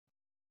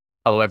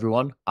Hello,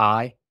 everyone.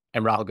 I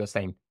am Rahul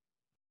Gosain,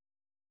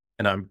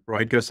 And I'm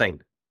Rohit Gosain.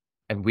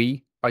 and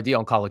we are the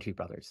Oncology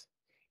Brothers.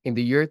 In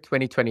the year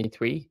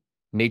 2023,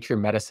 Nature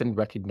Medicine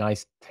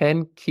recognized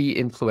 10 key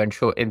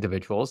influential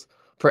individuals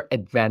for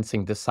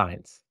advancing the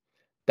science.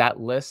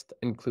 That list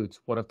includes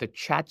one of the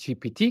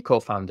ChatGPT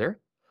co-founder,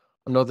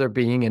 another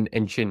being an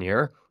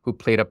engineer who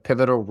played a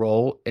pivotal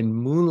role in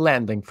moon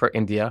landing for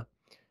India,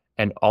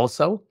 and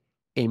also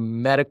a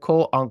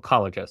medical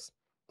oncologist,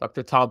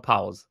 Dr. Tom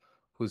Powles,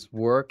 whose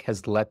work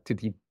has led to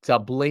the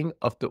doubling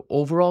of the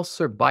overall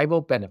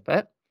survival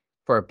benefit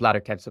for bladder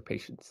cancer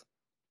patients.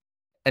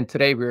 And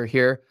today we're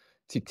here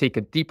to take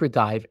a deeper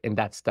dive in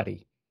that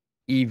study,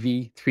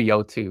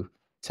 EV302.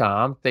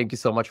 Tom, thank you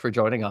so much for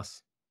joining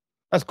us.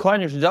 That's quite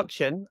an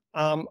introduction.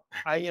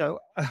 It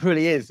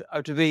really is.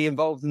 To be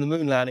involved in the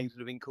moon landings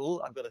would have been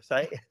cool, I've got to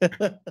say.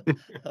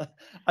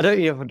 I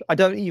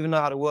don't even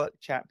know how to work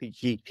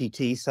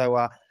ChatGPT,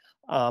 so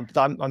but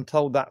I'm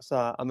told that's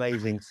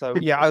amazing. So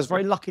yeah, I was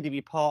very lucky to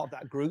be part of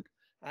that group.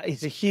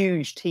 It's a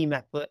huge team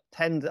effort,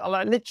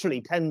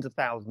 literally tens of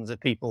thousands of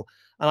people,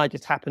 and I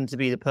just happened to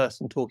be the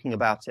person talking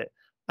about it.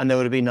 And there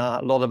would have been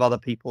a lot of other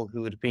people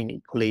who would have been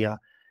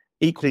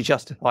equally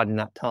justified in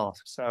that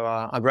task. So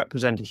I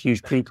represent a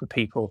huge group of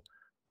people,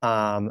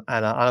 and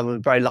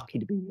I'm very lucky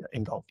to be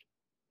involved.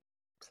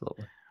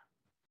 Absolutely.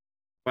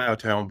 Wow,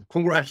 Tom,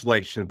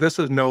 congratulations. This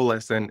is no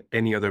less than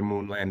any other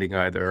moon landing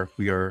either.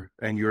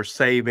 You're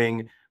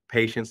saving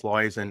patients'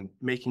 lives and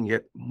making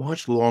it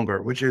much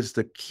longer, which is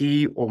the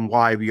key on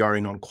why we are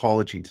in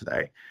oncology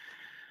today.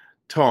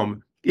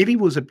 Tom, EV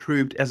was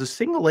approved as a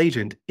single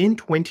agent in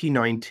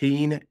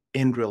 2019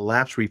 in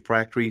relapsed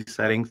refractory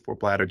setting for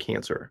bladder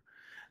cancer.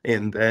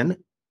 And then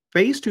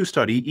phase 2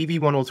 study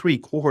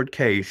EV103 cohort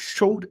K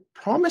showed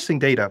promising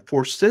data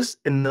for cis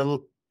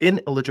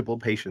ineligible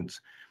patients,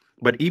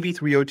 but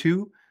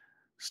EV302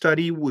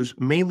 study was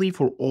mainly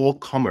for all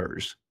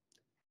comers.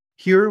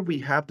 Here we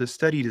have the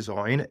study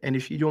design, and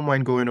if you don't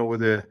mind going over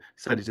the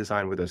study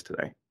design with us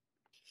today.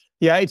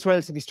 Yeah, it's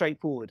relatively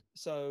straightforward.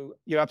 So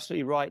you're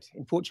absolutely right.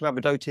 Enfortumab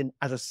Vedotin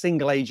as a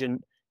single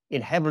agent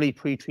in heavily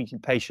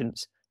pretreated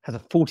patients has a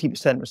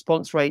 40%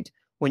 response rate.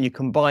 When you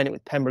combine it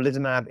with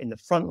Pembrolizumab in the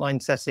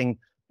frontline setting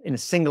in a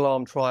single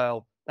arm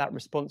trial, that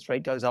response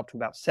rate goes up to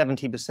about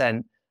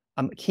 70%.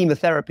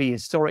 Chemotherapy,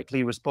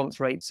 historically, response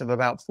rates of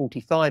about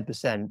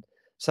 45%.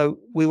 So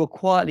we were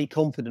quietly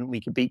confident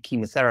we could beat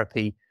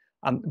chemotherapy,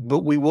 but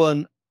we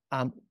weren't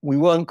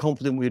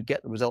confident we would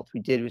get the results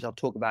we did, which I'll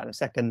talk about in a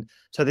second.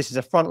 So this is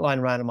a frontline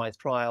randomized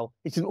trial.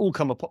 It's an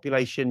all-comer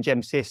population,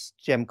 gem-cis,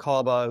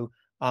 gem-carbo,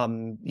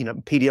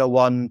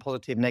 PD-L1,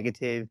 positive,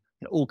 negative,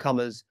 all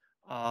comers.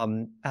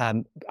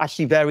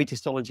 Actually varied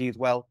histology as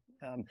well.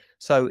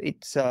 So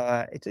it's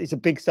a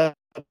big study,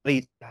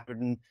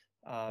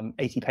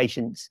 180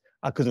 patients,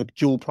 because of a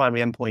dual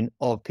primary endpoint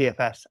of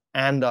PFS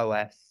and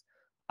OS.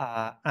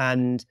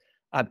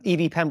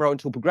 EV Pembro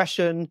until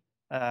progression,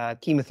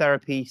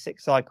 chemotherapy,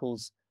 6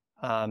 cycles,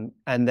 and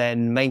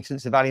then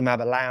maintenance of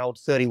Avelumab allowed.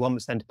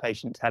 31% of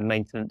patients had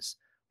maintenance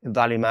of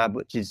Avelumab,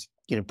 which is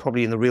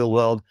probably in the real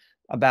world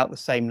about the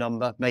same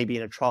number. Maybe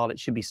in a trial it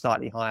should be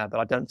slightly higher, but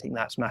I don't think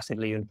that's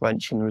massively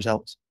influential in the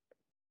results.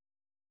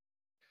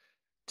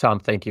 Tom,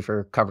 thank you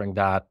for covering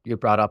that. You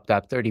brought up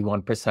that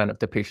 31% of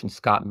the patients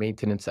got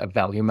maintenance of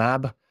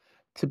Avelumab.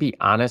 To be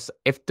honest,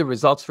 if the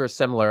results were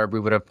similar, we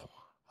would have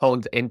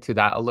honed into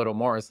that a little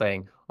more,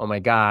 saying, oh my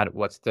God,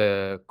 what's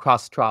the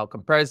cross-trial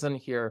comparison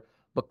here?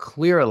 But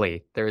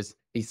clearly, there's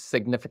a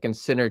significant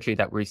synergy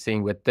that we're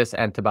seeing with this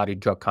antibody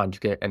drug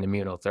conjugate and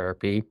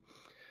immunotherapy.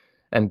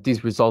 And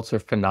these results are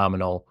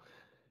phenomenal.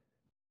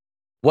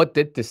 What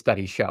did this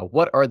study show?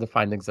 What are the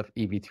findings of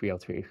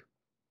EV303?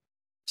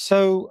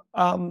 So,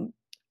 synergy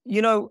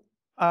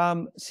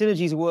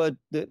is a word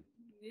that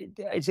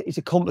it's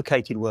a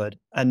complicated word.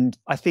 And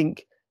I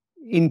think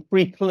in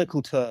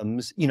preclinical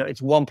terms,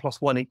 it's 1 +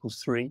 1 =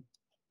 3.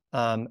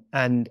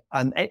 And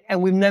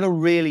we've never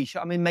really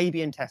shown,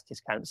 maybe in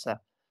testis cancer,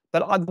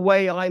 but the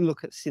way I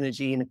look at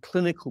synergy in a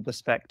clinical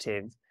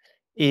perspective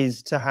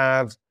is to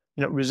have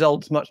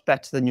results much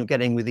better than you're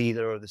getting with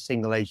either of the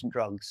single agent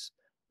drugs,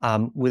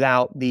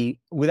 without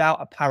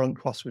apparent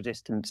cross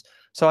resistance.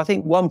 So I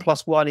think 1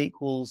 + 1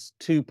 =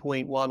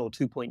 2.1 or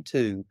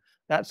 2.2.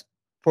 That's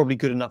probably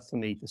good enough for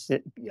me to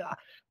sit. Yeah.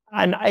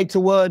 And it's a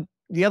word.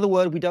 The other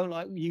word we don't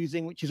like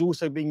using, which is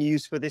also being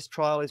used for this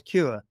trial, is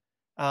cure.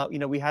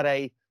 We had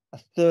a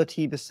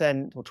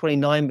 30% or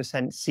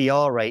 29%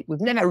 CR rate.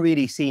 We've never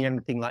really seen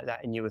anything like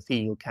that in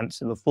urothelial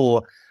cancer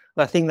before.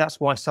 And I think that's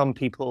why some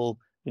people,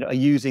 are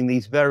using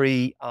these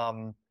very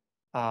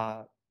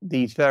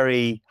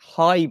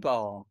high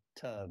bar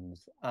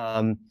terms.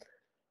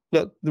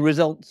 Look, the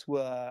results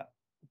were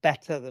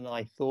better than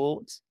I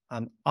thought.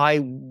 I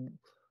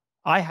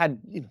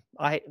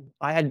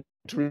had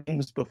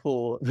dreams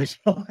before the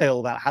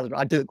trial that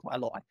I do it quite a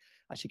lot.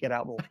 I should get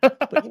out more.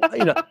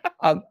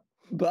 But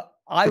but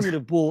I would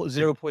have bought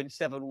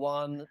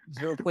 0.71,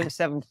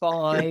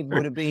 0.75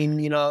 would have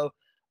been,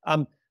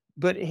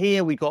 but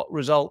here we got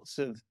results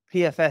of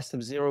PFS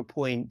of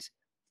 0.5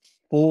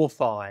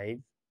 0.45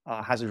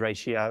 hazard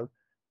ratio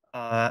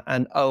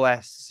and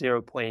OS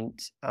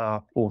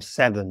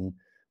 0.47.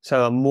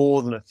 So a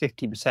more than a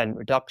 50%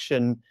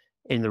 reduction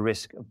in the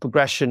risk of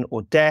progression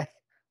or death.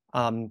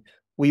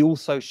 We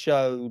also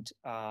showed,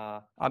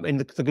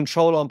 the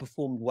control arm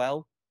performed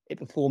well. It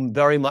performed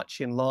very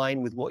much in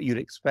line with what you'd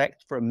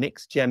expect for a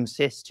mixed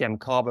gem-cis,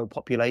 gem-carbo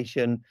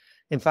population.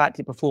 In fact,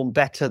 it performed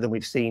better than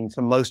we've seen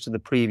from most of the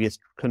previous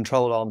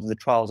control arms of the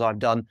trials I've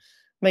done.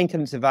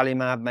 Maintenance of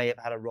avelumab may have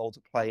had a role to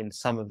play in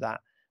some of that.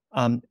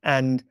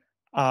 And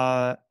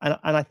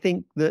I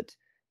think that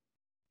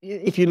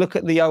if you look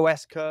at the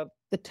OS curve,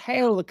 the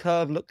tail of the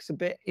curve looks a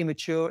bit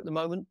immature at the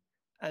moment.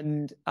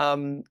 And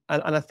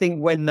I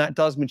think when that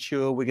does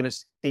mature, we're going to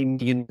see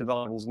median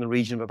survivals in the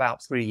region of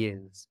about 3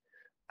 years.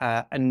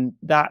 And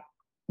that,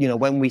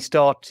 when we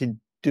started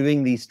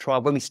doing these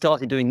trials, when we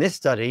started doing this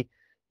study,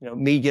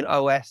 median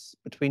OS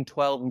between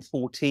 12 and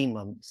 14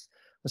 months.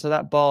 And so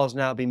that bar's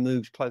now been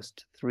moved close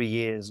to 3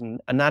 years.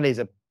 And that is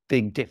a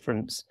big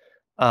difference.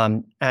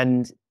 And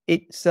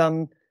it's,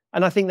 and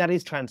I think that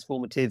is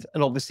transformative.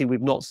 And obviously,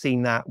 we've not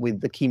seen that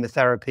with the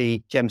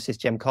chemotherapy, gem-cis,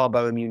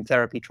 gem-carbo immune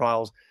therapy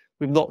trials.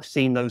 We've not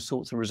seen those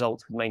sorts of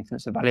results with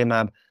maintenance of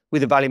avelumab.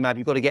 With avelumab,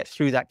 you've got to get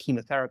through that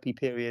chemotherapy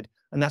period,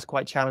 and that's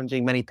quite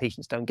challenging. Many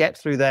patients don't get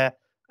through there,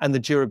 and the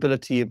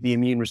durability of the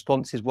immune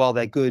responses, while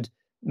they're good,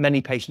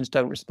 many patients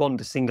don't respond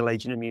to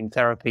single-agent immune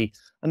therapy,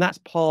 and that's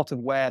part of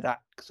where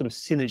that sort of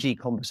synergy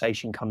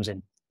conversation comes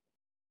in.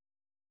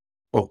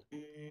 Well,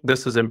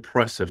 this is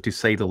impressive, to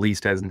say the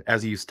least,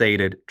 as you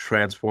stated,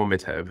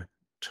 transformative.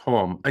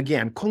 Tom,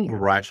 again,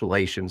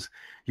 congratulations.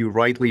 You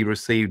rightly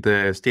received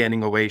the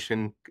standing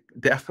ovation,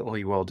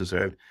 definitely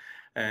well-deserved.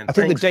 And I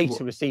think the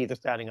data received the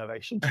standing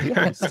ovation.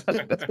 Yes, that's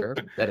fair.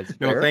 That is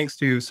fair. No, thanks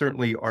to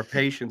certainly our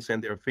patients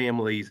and their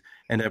families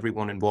and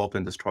everyone involved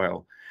in this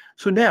trial.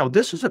 So now,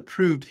 this is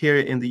approved here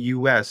in the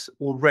US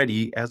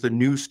already as a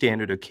new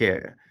standard of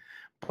care.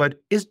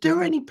 But is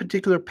there any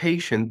particular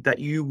patient that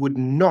you would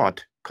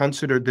not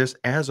consider this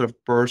as a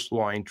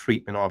first-line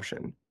treatment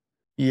option?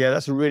 Yeah,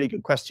 that's a really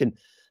good question.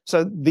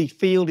 So the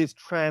field is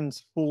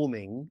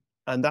transforming,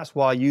 and that's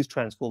why I use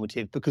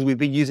transformative, because we've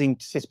been using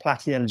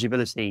cisplatin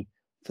eligibility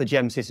for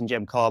gem-cis and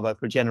gem-carbo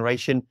for a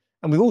generation.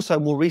 And we've also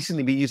more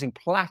recently been using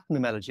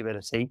platinum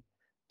eligibility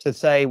to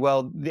say,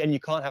 well, then you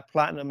can't have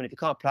platinum, and if you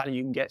can't have platinum,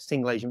 you can get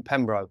single-agent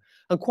Pembro.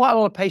 And quite a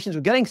lot of patients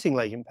were getting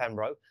single-agent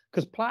Pembro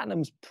because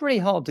platinum's pretty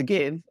hard to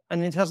give,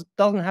 and it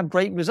doesn't have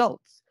great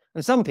results.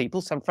 And some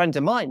people, some friends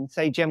of mine,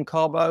 say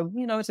gem-carbo,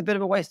 it's a bit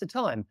of a waste of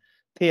time.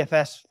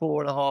 PFS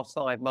 4.5,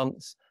 5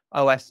 months.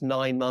 OS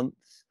 9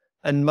 months,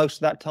 and most of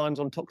that time's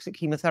on toxic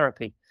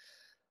chemotherapy.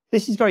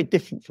 This is very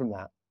different from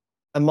that.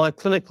 And my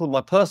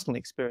personal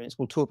experience,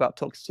 we'll talk about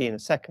toxicity in a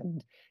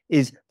second,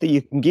 is that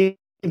you can give,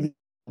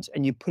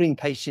 and you're putting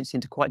patients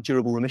into quite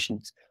durable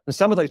remissions. And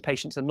some of those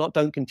patients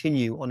don't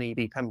continue on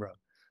EV Pembro.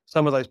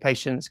 Some of those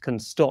patients can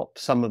stop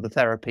some of the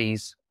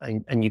therapies,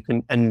 and you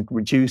can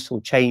reduce or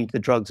change the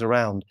drugs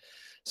around.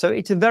 So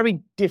it's a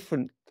very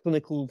different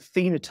clinical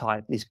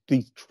phenotype,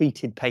 these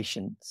treated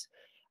patients.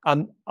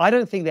 I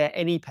don't think there are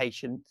any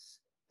patients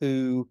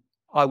who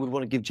I would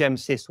want to give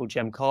gem-cis or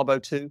gem-carbo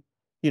to.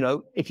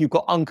 If you've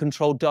got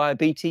uncontrolled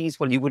diabetes,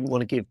 well, you wouldn't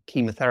want to give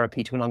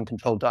chemotherapy to an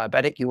uncontrolled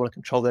diabetic. You want to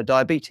control their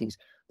diabetes.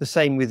 The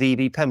same with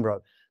EV Pembro.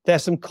 There are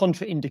some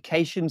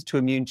contraindications to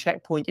immune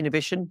checkpoint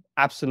inhibition.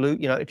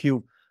 Absolute. If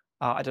you,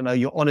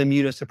 you're on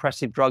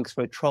immunosuppressive drugs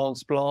for a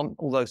transplant,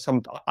 although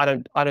I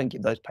don't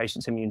give those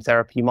patients immune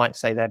therapy. You might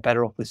say they're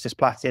better off with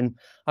cisplatin.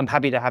 I'm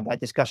happy to have that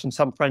discussion.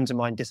 Some friends of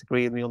mine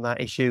disagree with me on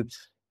that issue.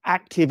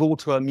 Active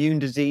autoimmune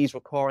disease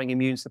requiring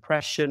immune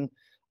suppression.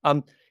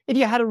 If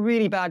you had a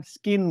really bad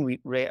skin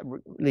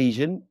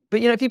lesion,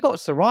 but if you've got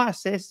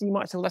psoriasis, you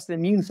might say, well, that's an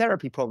immune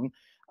therapy problem.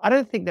 I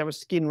don't think there are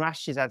skin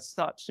rashes as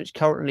such which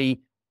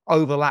currently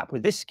overlap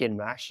with this skin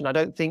rash, and I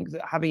don't think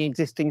that having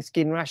existing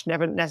skin rash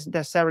never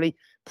necessarily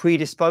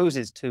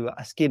predisposes to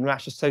a skin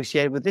rash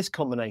associated with this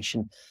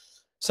combination.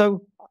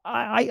 So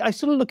I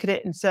sort of look at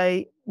it and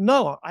say,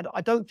 no, I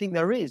don't think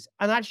there is.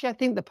 And actually, I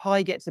think the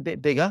pie gets a bit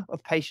bigger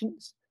of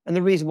patients. And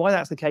the reason why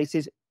that's the case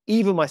is,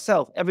 even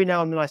myself, every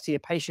now and then I see a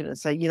patient and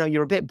say,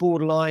 you're a bit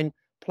borderline,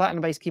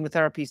 platinum-based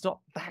chemotherapy is not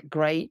that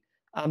great.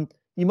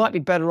 You might be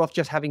better off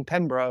just having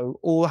Pembro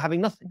or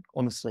having nothing,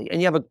 honestly. And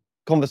you have a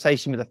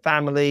conversation with a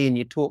family and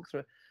you talk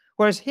through it.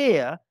 Whereas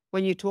here,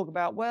 when you talk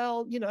about,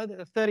 well, there's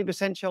a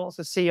 30% chance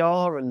of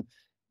CR and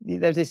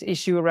there's this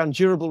issue around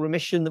durable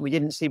remission that we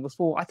didn't see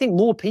before, I think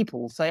more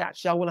people say,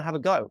 actually, I want to have a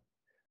go.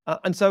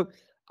 And so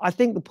I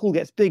think the pool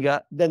gets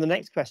bigger. Then the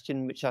next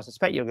question, which I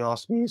suspect you're going to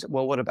ask me, is,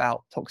 well, what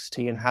about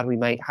toxicity and how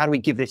do we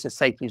give this as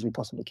safely as we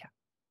possibly can?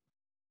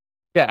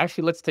 Yeah,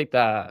 actually, let's take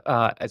that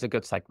as a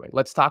good segue.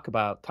 Let's talk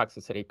about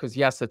toxicity, because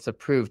yes, it's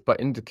approved, but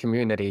in the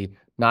community,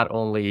 not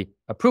only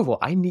approval,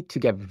 I need to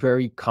get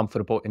very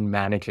comfortable in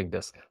managing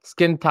this.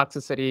 Skin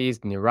toxicities,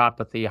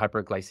 neuropathy,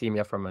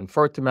 hyperglycemia from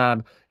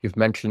Enfortumab. You've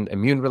mentioned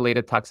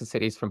immune-related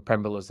toxicities from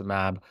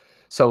Pelbrolizumab.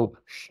 So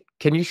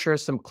Can you share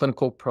some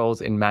clinical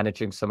pros in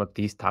managing some of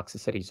these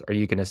toxicities? Are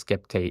you going to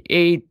skip day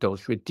 8,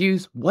 dose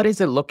reduce? What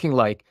is it looking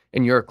like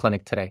in your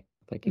clinic today?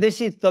 Thank you. This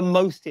is the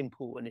most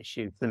important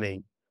issue for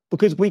me,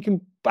 because we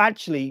can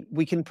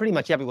pretty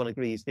much everyone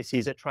agrees this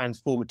is a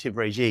transformative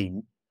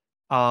regime.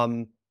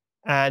 And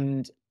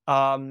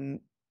the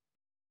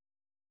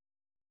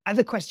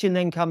question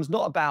then comes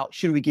not about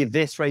should we give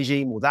this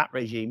regime or that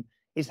regime,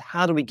 is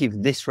how do we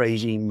give this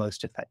regime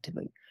most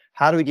effectively?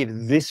 How do we give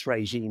this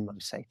regime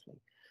most safely?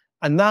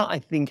 And that, I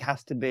think,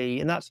 has to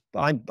be, and that's,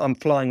 I'm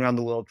flying around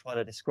the world trying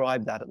to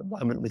describe that at the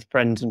moment with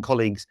friends and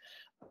colleagues,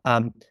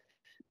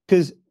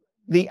 because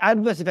the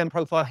adverse event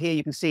profile here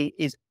you can see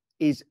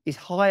is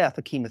higher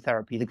for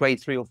chemotherapy, the grade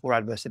 3 or 4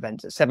 adverse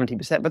events at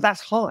 70%, but that's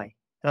high.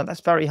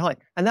 That's very high.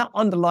 And that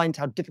underlines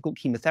how difficult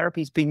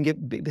chemotherapy has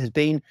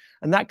been.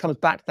 And that comes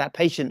back to that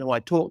patient who I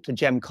talked to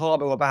Gem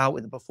Carbo about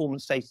with a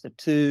performance status of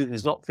 2,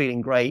 who's not feeling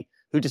great,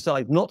 who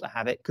decides not to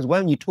have it. Because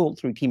when you talk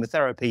through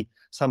chemotherapy,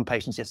 some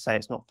patients just say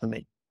it's not for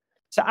me.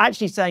 So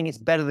actually saying it's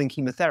better than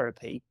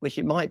chemotherapy, which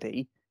it might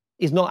be,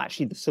 is not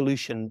actually the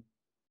solution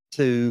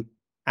to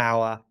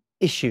our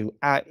issue.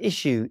 Our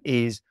issue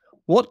is,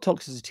 what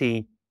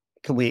toxicity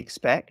can we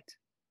expect?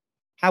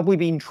 Have we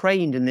been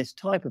trained in this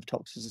type of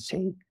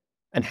toxicity?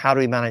 And how do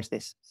we manage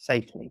this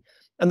safely?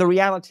 And the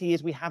reality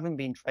is we haven't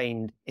been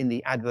trained in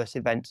the adverse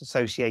events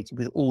associated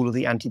with all of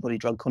the antibody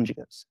drug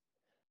conjugates.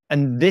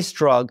 And this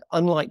drug,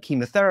 unlike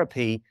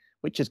chemotherapy,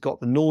 which has got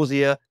the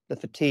nausea, the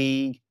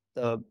fatigue,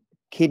 the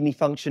kidney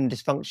function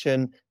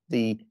dysfunction,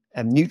 the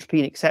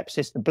neutropenic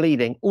sepsis, the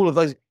bleeding, all of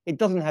those, it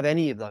doesn't have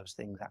any of those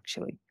things,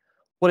 actually.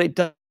 What it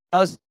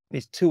does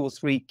is 2 or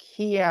 3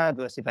 key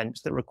adverse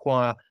events that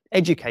require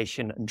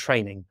education and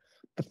training.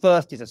 The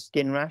first is a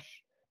skin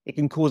rash. It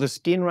can cause a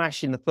skin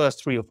rash in the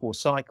first 3 or 4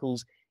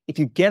 cycles. If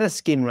you get a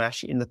skin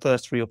rash in the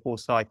first 3 or 4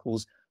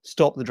 cycles,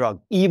 stop the drug,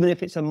 even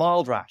if it's a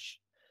mild rash.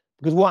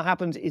 Because what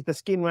happens is the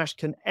skin rash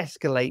can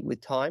escalate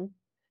with time.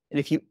 And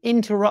if you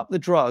interrupt the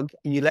drug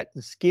and you let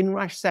the skin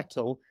rash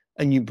settle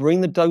and you bring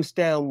the dose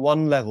down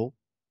 1 level,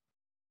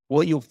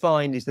 what you'll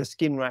find is the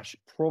skin rash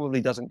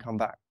probably doesn't come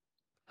back.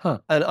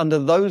 And under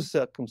those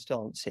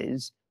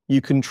circumstances,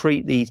 you can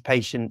treat these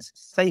patients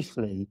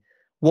safely.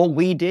 What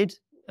we did,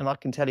 and I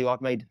can tell you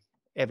I've made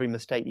every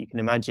mistake you can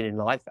imagine in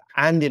life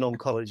and in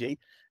oncology.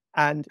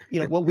 And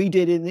what we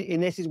did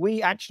in this is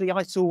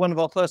I saw one of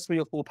our first 3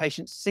 or 4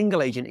 patients,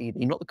 single agent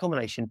EV, not the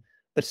combination,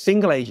 but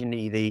single agent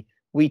EV.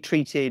 We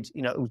treated,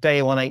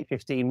 day 1, 8,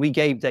 15. We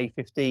gave day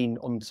 15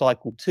 on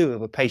cycle 2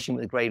 of a patient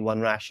with a grade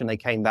 1 rash, and they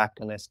came back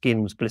and their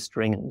skin was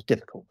blistering and it was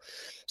difficult.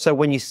 So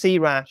when you see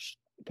rash,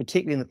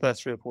 particularly in the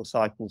first 3 or 4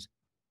 cycles,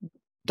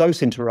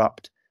 dose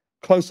interrupt,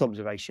 close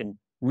observation,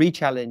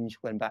 re-challenge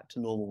when back to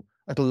normal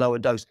at a lower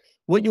dose.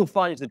 What you'll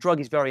find is the drug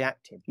is very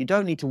active. You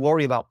don't need to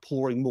worry about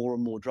pouring more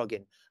and more drug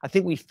in. I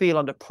think we feel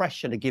under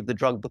pressure to give the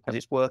drug because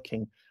it's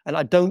working. And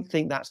I don't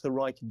think that's the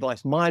right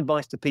advice. My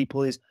advice to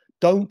people is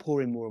don't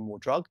pour in more and more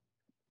drug.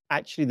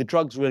 Actually, the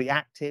drug's really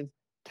active.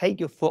 Take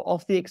your foot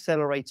off the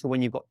accelerator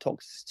when you've got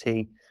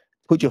toxicity.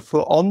 Put your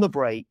foot on the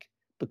brake,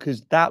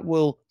 because that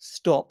will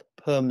stop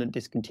permanent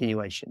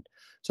discontinuation.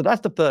 So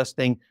that's the first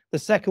thing. The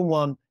second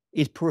one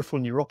is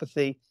peripheral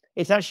neuropathy.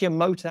 It's actually a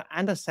motor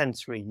and a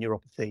sensory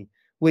neuropathy.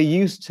 We're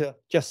used to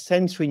just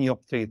sensory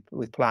neuropathy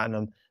with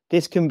platinum.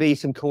 This can be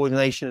some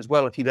coordination as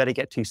well if you let it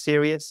get too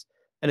serious.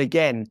 And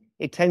again,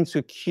 it tends to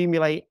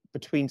accumulate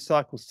between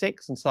cycle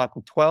 6 and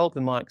cycle 12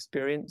 in my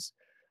experience.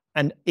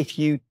 And if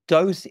you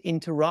dose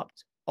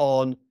interrupt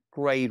on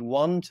grade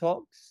 1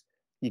 tox,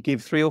 you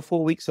give 3 or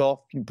 4 weeks off,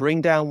 you bring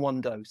down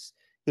 1 dose,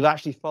 you'll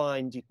actually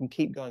find you can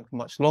keep going for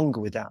much longer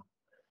with that.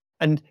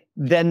 And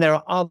then there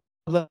are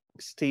other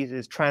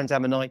diseases,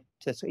 transaminitis.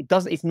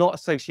 It's not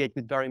associated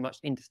with very much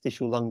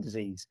interstitial lung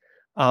disease.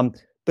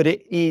 But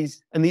it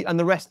is, and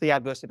the rest of the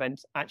adverse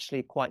events actually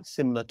are quite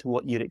similar to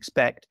what you'd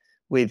expect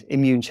with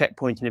immune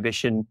checkpoint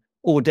inhibition,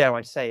 or dare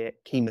I say it,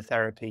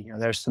 chemotherapy.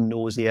 There's some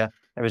nausea,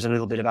 there is a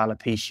little bit of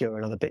alopecia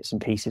and other bits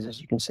and pieces,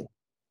 as you can see.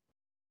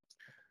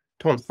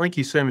 Tom, thank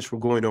you so much for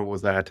going over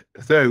that.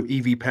 Though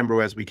EV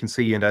Pembro, as we can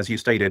see, and as you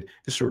stated,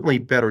 is certainly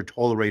better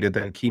tolerated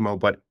than chemo,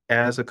 but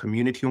as a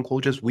community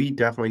oncologist, we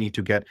definitely need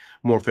to get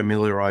more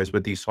familiarized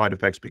with these side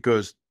effects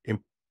because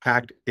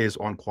impact is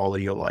on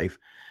quality of life.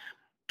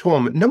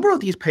 Tom, a number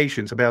of these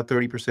patients, about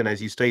 30%, as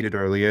you stated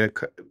earlier,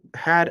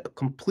 had a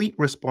complete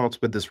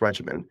response with this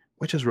regimen,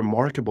 which is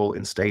remarkable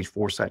in stage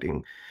 4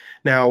 setting.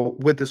 Now,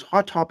 with this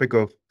hot topic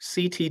of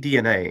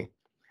ctDNA,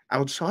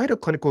 outside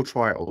of clinical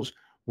trials,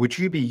 would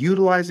you be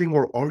utilizing,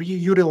 or are you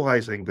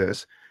utilizing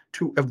this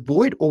to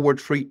avoid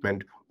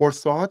overtreatment, or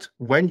thoughts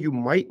when you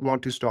might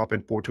want to stop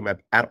Enfortumab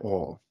at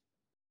all?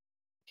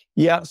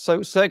 Yeah,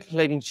 so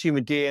circulating tumor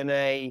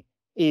DNA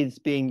is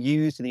being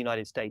used in the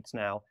United States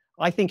now.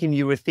 I think in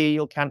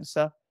urothelial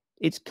cancer,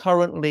 it's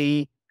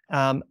currently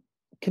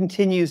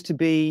continues to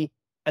be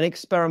an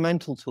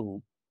experimental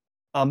tool.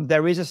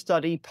 There is a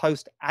study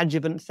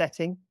post-adjuvant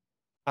setting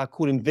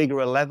called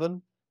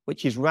InVigor11,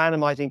 which is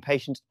randomizing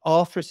patients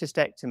after a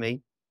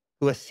cystectomy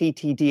who are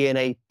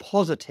ctDNA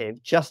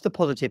positive, just the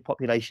positive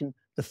population,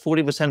 the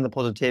 40% of the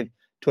positive,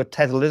 to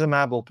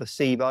atezolizumab or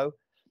placebo.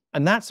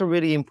 And that's a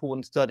really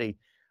important study.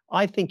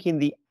 I think in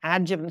the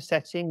adjuvant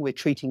setting, we're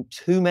treating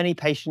too many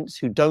patients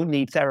who don't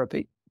need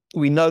therapy.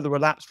 We know the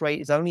relapse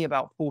rate is only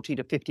about 40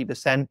 to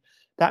 50%.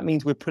 That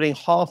means we're putting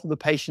half of the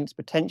patients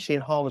potentially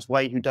in harm's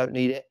way who don't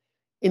need it.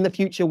 In the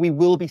future, we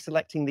will be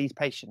selecting these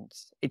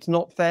patients. It's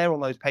not fair on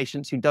those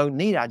patients who don't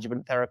need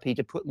adjuvant therapy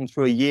to put them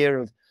through a year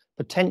of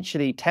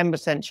potentially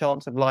 10%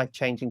 chance of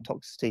life-changing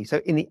toxicity. So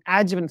in the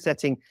adjuvant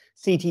setting,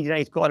 ctDNA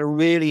has got a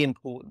really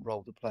important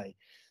role to play.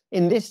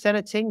 In this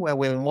setting where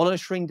we're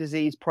monitoring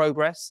disease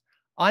progress,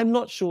 I'm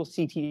not sure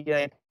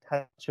ctDNA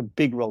has such a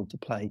big role to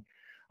play.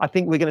 I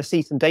think we're going to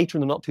see some data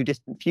in the not too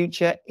distant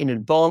future in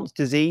advanced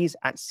disease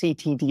at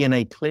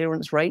ctDNA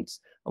clearance rates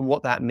and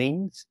what that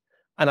means.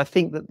 And I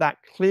think that that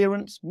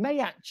clearance may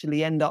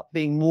actually end up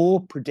being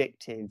more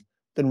predictive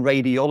than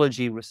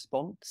radiology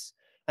response.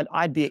 And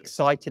I'd be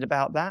excited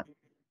about that.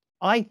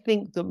 I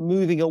think that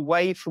moving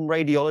away from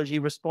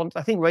radiology response,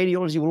 I think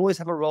radiology will always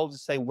have a role to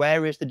say,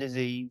 where is the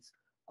disease?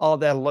 Are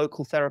there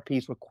local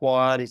therapies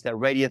required? Is there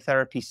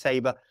radiotherapy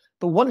safer?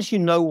 But once you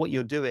know what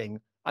you're doing,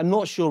 I'm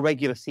not sure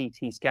regular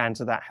CT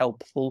scans are that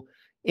helpful.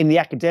 In the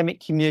academic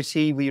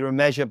community, we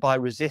measure by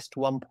RECIST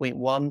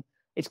 1.1.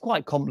 It's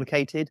quite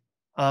complicated.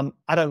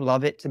 I don't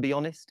love it, to be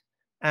honest.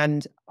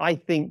 And I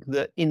think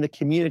that in the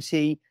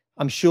community,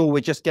 I'm sure we're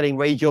just getting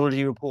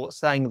radiology reports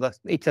saying that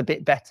it's a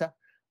bit better.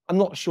 I'm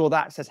not sure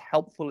that's as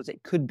helpful as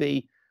it could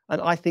be. And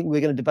I think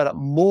we're going to develop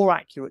more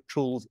accurate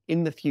tools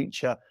in the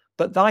future.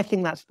 But I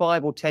think that's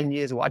 5 or 10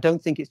 years away. I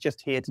don't think it's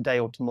just here today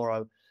or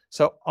tomorrow.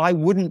 So I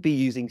wouldn't be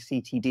using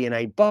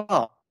ctDNA,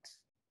 but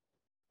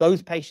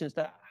those patients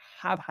that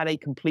have had a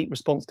complete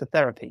response to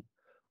therapy,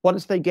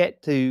 once they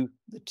get to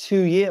the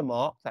 2-year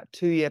mark, that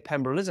 2-year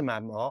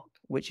Pembrolizumab mark,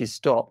 which is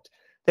stopped,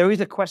 there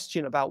is a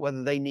question about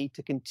whether they need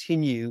to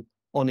continue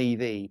on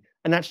EV.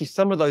 And actually,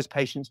 some of those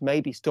patients may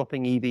be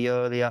stopping EV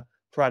earlier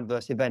for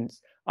adverse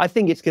events. I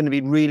think it's going to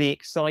be really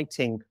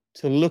exciting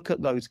to look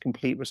at those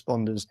complete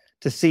responders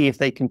to see if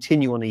they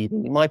continue on EV.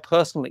 My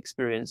personal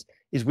experience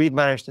is we've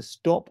managed to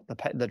stop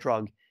the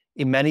drug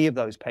in many of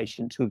those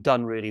patients who have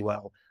done really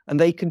well, and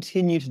they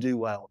continue to do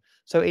well.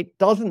 So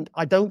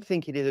I don't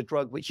think it is a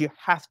drug which you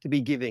have to be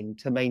giving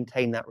to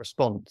maintain that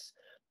response.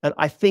 And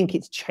I think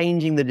it's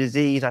changing the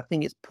disease. I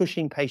think it's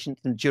pushing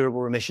patients in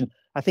durable remission.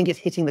 I think it's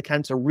hitting the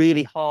cancer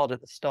really hard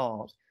at the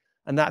start.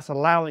 And that's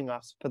allowing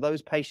us, for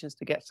those patients,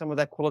 to get some of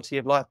their quality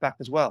of life back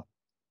as well.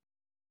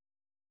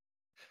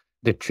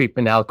 The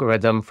treatment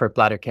algorithm for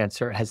bladder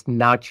cancer has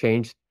now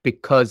changed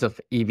because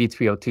of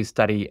EV302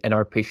 study, and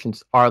our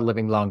patients are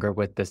living longer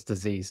with this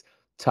disease.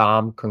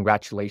 Tom,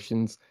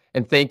 congratulations,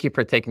 and thank you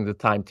for taking the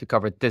time to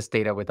cover this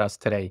data with us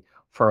today.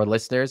 For our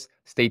listeners,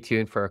 stay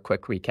tuned for a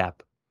quick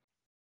recap.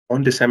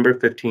 On December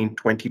 15,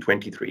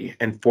 2023,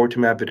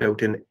 Enfortumab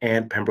Vedotin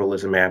and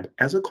Pembrolizumab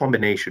as a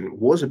combination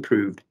was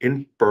approved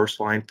in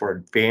first line for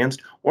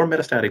advanced or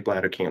metastatic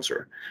bladder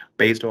cancer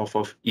based off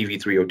of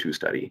EV302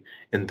 study.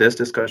 In this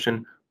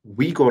discussion,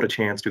 we got a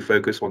chance to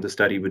focus on the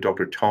study with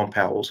Dr. Tom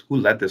Powles, who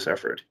led this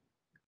effort.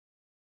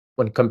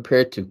 When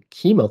compared to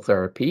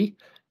chemotherapy,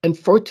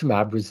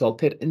 Enfortumab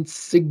resulted in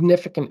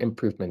significant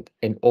improvement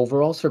in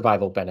overall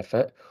survival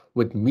benefit,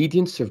 with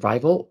median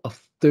survival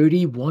of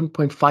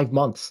 31.5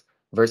 months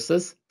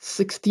versus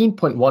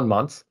 16.1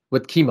 months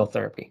with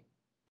chemotherapy.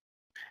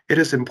 It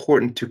is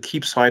important to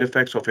keep side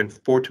effects of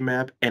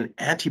Enfortumab and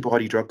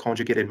antibody drug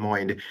conjugate in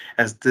mind,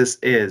 as this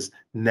is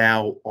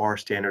now our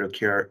standard of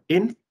care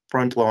in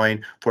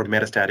frontline for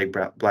metastatic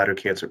bladder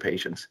cancer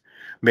patients.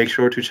 Make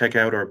sure to check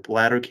out our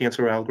bladder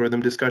cancer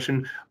algorithm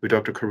discussion with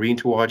Dr. Kareen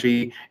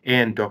Tawaji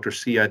and Dr.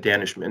 Sia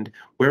Danishmand,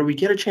 where we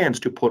get a chance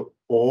to put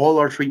all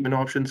our treatment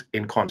options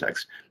in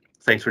context.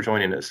 Thanks for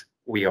joining us.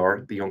 We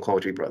are the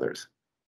Oncology Brothers.